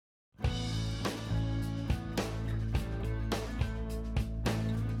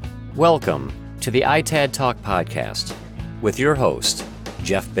Welcome to the ITAD Talk podcast with your host,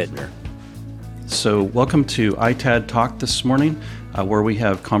 Jeff Bittner. So welcome to ITAD Talk this morning, where we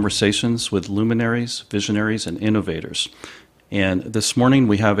have conversations with luminaries, visionaries, and innovators. And this morning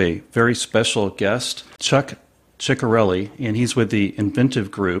we have a very special guest, Chuck Ciccarelli, and he's with the Inventive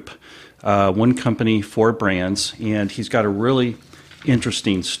Group, one company, four brands, and he's got a really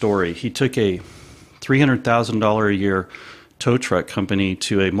interesting story. He took a $300,000 a year tow truck company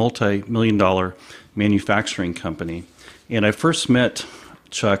to a multi-million-dollar manufacturing company. And I first met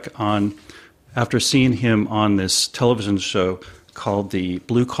Chuck after seeing him on this television show called the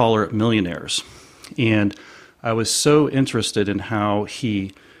Blue Collar Millionaires. And I was so interested in how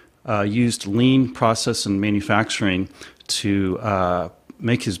he used lean process and manufacturing to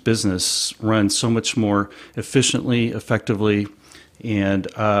make his business run so much more efficiently, effectively. And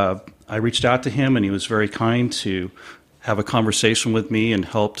I reached out to him, and he was very kind to have a conversation with me and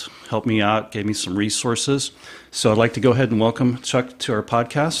helped me out, gave me some resources. So I'd like to go ahead and welcome Chuck to our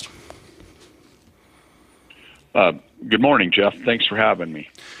podcast. Good morning, Jeff. Thanks for having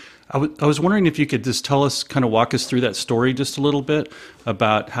me. I was wondering if you could just walk us through that story just a little bit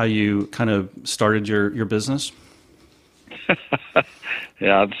about how you kind of started your business.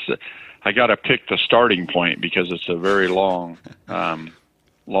 Yeah, I got to pick the starting point because it's a very long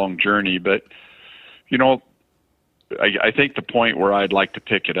journey. But, I think the point where I'd like to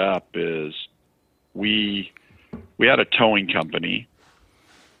pick it up is we had a towing company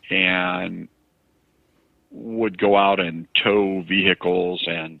and would go out and tow vehicles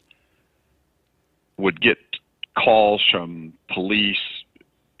and would get calls from police.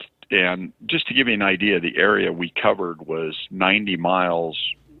 And just to give you an idea, the area we covered was 90 miles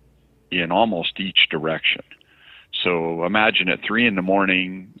in almost each direction. So imagine at 3 a.m.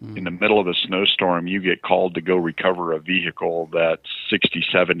 in the middle of a snowstorm, you get called to go recover a vehicle that's 60,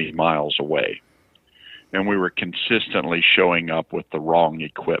 70 miles away. And we were consistently showing up with the wrong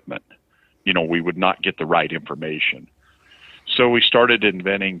equipment. We would not get the right information. So we started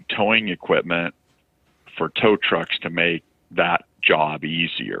inventing towing equipment for tow trucks to make that job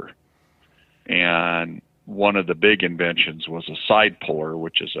easier. And one of the big inventions was a side puller,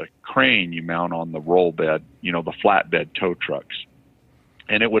 which is a crane you mount on the roll bed, the flatbed tow trucks.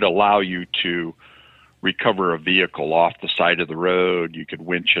 And it would allow you to recover a vehicle off the side of the road. You could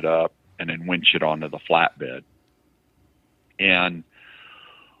winch it up and then winch it onto the flatbed. And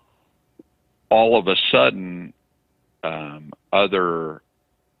all of a sudden, other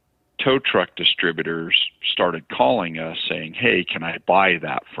tow truck distributors started calling us saying, "Hey, can I buy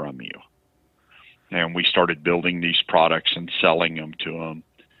that from you?" And we started building these products and selling them to them.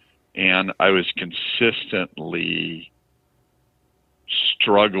 And I was consistently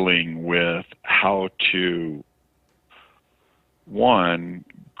struggling with how to, one,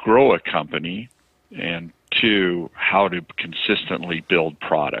 grow a company, and two, how to consistently build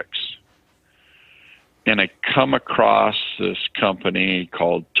products. And I come across this company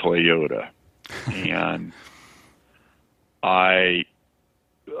called Toyota, and I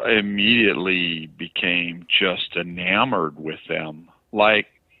immediately became just enamored with them.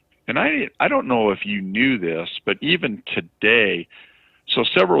 And I don't know if you knew this, but even today, so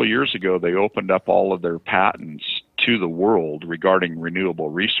several years ago, they opened up all of their patents to the world regarding renewable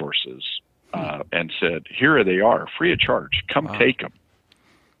resources and said, "Here they are, free of charge. Come take them."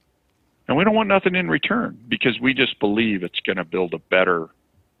 And we don't want nothing in return because we just believe it's going to build a better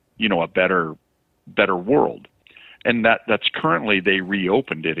world. And that's currently, they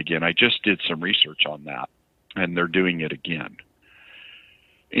reopened it again. I just did some research on that, and they're doing it again.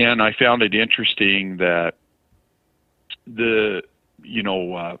 And I found it interesting that I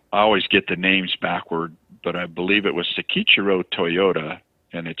always get the names backward, but I believe it was Soichiro Toyoda,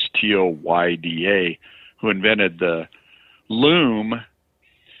 and it's Toyda, who invented the loom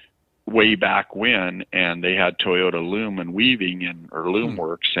way back when, and they had Toyota Loom and Weaving or Loom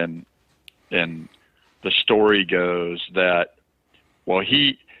Works, and the story goes that, well,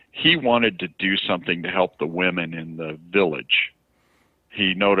 he wanted to do something to help the women in the village.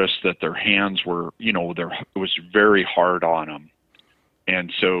 He noticed that their hands were, it was very hard on them.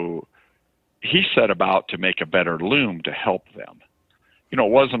 And so he set about to make a better loom to help them. It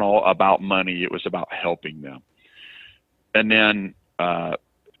wasn't all about money. It was about helping them. And then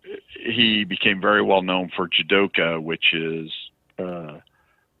he became very well known for Jidoka, which is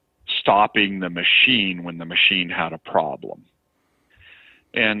stopping the machine when the machine had a problem.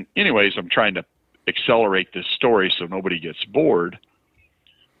 And anyways, I'm trying to accelerate this story so nobody gets bored.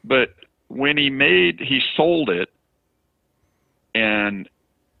 But when he sold it, and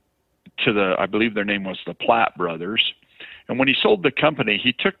to I believe their name was the Platt Brothers, And when he sold the company,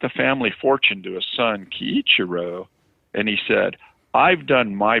 he took the family fortune to his son, Kiichiro, and he said, I've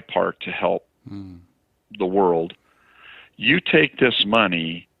done my part to help the world. You take this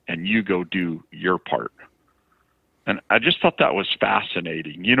money and you go do your part. And I just thought that was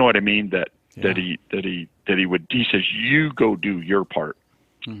fascinating. You know what I mean? That he says, you go do your part.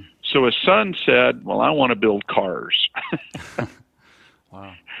 So his son said, well, I want to build cars.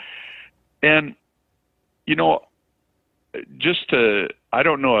 Wow. And, you know, I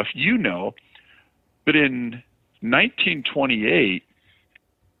don't know if you know, but in 1928,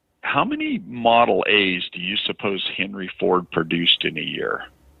 how many Model A's do you suppose Henry Ford produced in a year?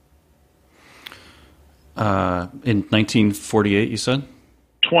 In 1948, you said?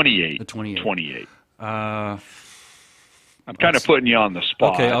 28. 28. I'm kind of putting you on the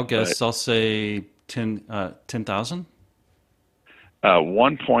spot. Okay, I'll guess. I'll say 10,000?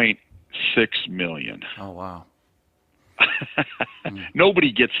 1.6 million. Oh, wow.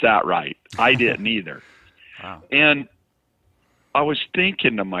 Nobody gets that right. I didn't either. Wow. And I was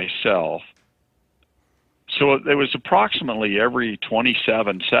thinking to myself, so there was approximately every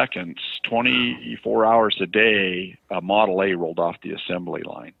 27 seconds, 24 hours a day, a Model A rolled off the assembly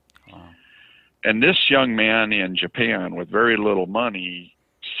line. Wow. And this young man in Japan with very little money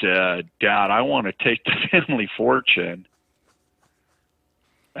said, Dad, I want to take the family fortune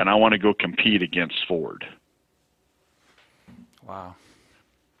and I want to go compete against Ford. Wow.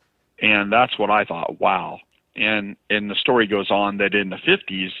 And that's what I thought, wow. And the story goes on that in the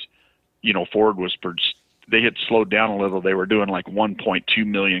 50s, you know, Ford they had slowed down a little. They were doing like 1.2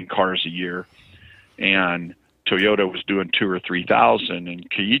 million cars a year, and Toyota was doing 2,000 or 3,000. And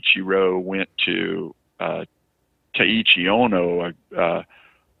Kiichiro went to Taiichi Ono,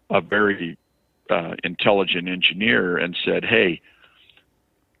 a very intelligent engineer, and said, hey,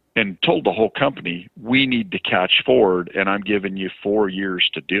 and told the whole company, we need to catch Ford, and I'm giving you 4 years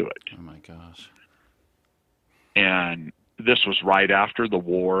to do it. Oh, my gosh. And this was right after the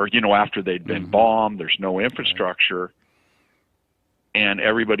war, you know, after they'd been bombed, there's no infrastructure. Right. And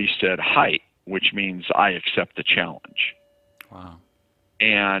everybody said, height, which means I accept the challenge. Wow.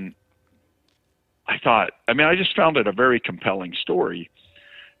 And I just found it a very compelling story.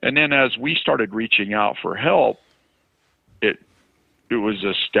 And then as we started reaching out for help, it was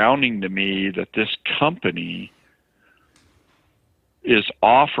astounding to me that this company is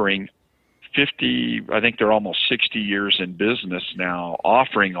offering 50, I think they're almost 60 years in business now,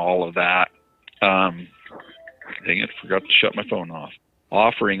 offering all of that. Dang it, forgot to shut my phone off.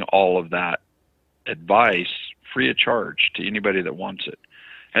 Offering all of that advice free of charge to anybody that wants it.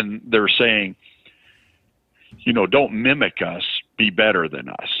 And they're saying, you know, don't mimic us, be better than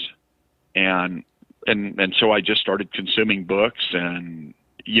us. And so I just started consuming books, and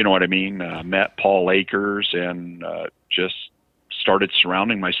you know what I mean, met Paul Akers, and just started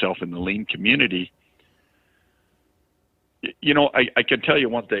surrounding myself in the lean community. You know, I can tell you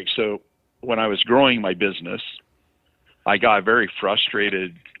one thing. So when I was growing my business, I got very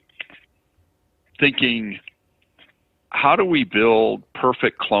frustrated thinking, how do we build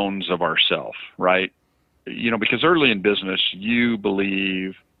perfect clones of ourselves, right? You know, because early in business, you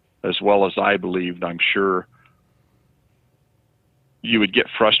believe, as well as I believed, I'm sure, you would get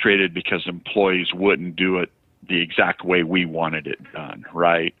frustrated because employees wouldn't do it the exact way we wanted it done,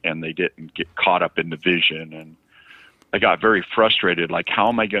 right? And they didn't get caught up in the vision. And I got very frustrated, like, how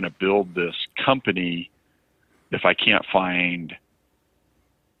am I going to build this company if I can't find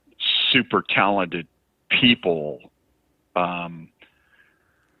super talented people? And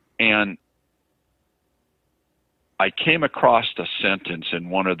I came across a sentence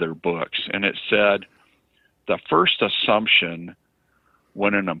in one of their books, and it said, the first assumption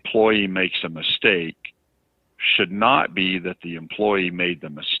when an employee makes a mistake should not be that the employee made the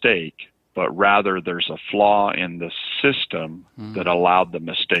mistake, but rather there's a flaw in the system that allowed the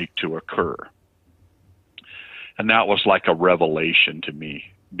mistake to occur. And that was like a revelation to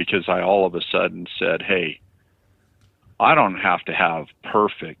me, because I all of a sudden said, hey, I don't have to have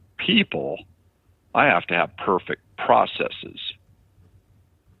perfect people. I have to have perfect processes.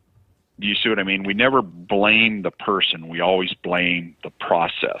 Do you see what I mean? We never blame the person. We always blame the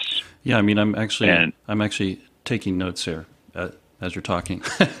process. Yeah, I mean, I'm actually taking notes here as you're talking.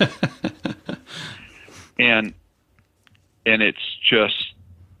 and it's just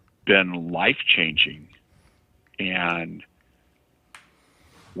been life-changing. And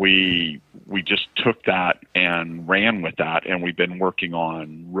we just took that and ran with that, and we've been working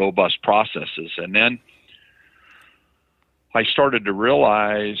on robust processes. And then I started to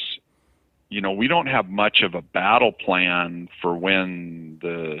realize, you know, we don't have much of a battle plan for when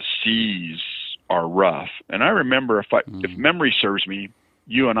the seas are rough. And I remember, if memory serves me,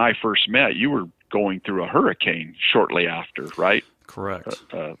 you and I first met, you were going through a hurricane shortly after, right? Correct.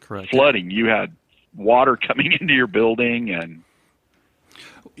 Correct. Flooding. You had water coming into your building, and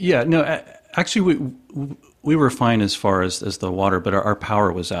yeah, no, actually we were fine as far as the water, but our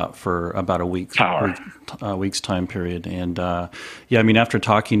power was out for about a week's time period. And yeah, I mean, after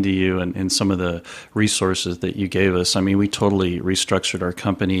talking to you and some of the resources that you gave us, I mean, we totally restructured our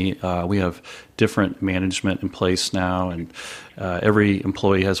company. We have different management in place now, and every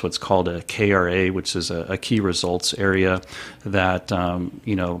employee has what's called a KRA, which is a key results area that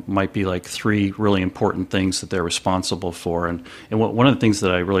might be like 3 really important things that they're responsible for. And one of the things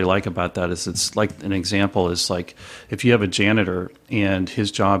that I really like about that is it's like an example is like if you have a janitor and his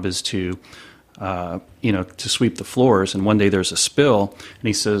job is to sweep the floors, and one day there's a spill, and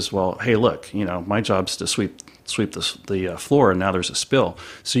he says, well, hey, look, my job's to sweep the floor, and now there's a spill.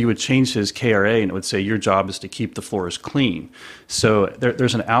 So you would change his KRA, and it would say your job is to keep the floors clean. So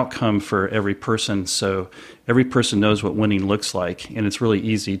there's an outcome for every person. So every person knows what winning looks like, and it's really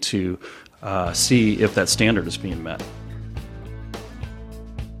easy to see if that standard is being met.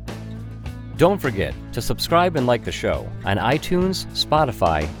 Don't forget to subscribe and like the show on iTunes,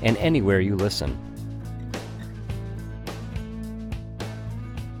 Spotify, and anywhere you listen.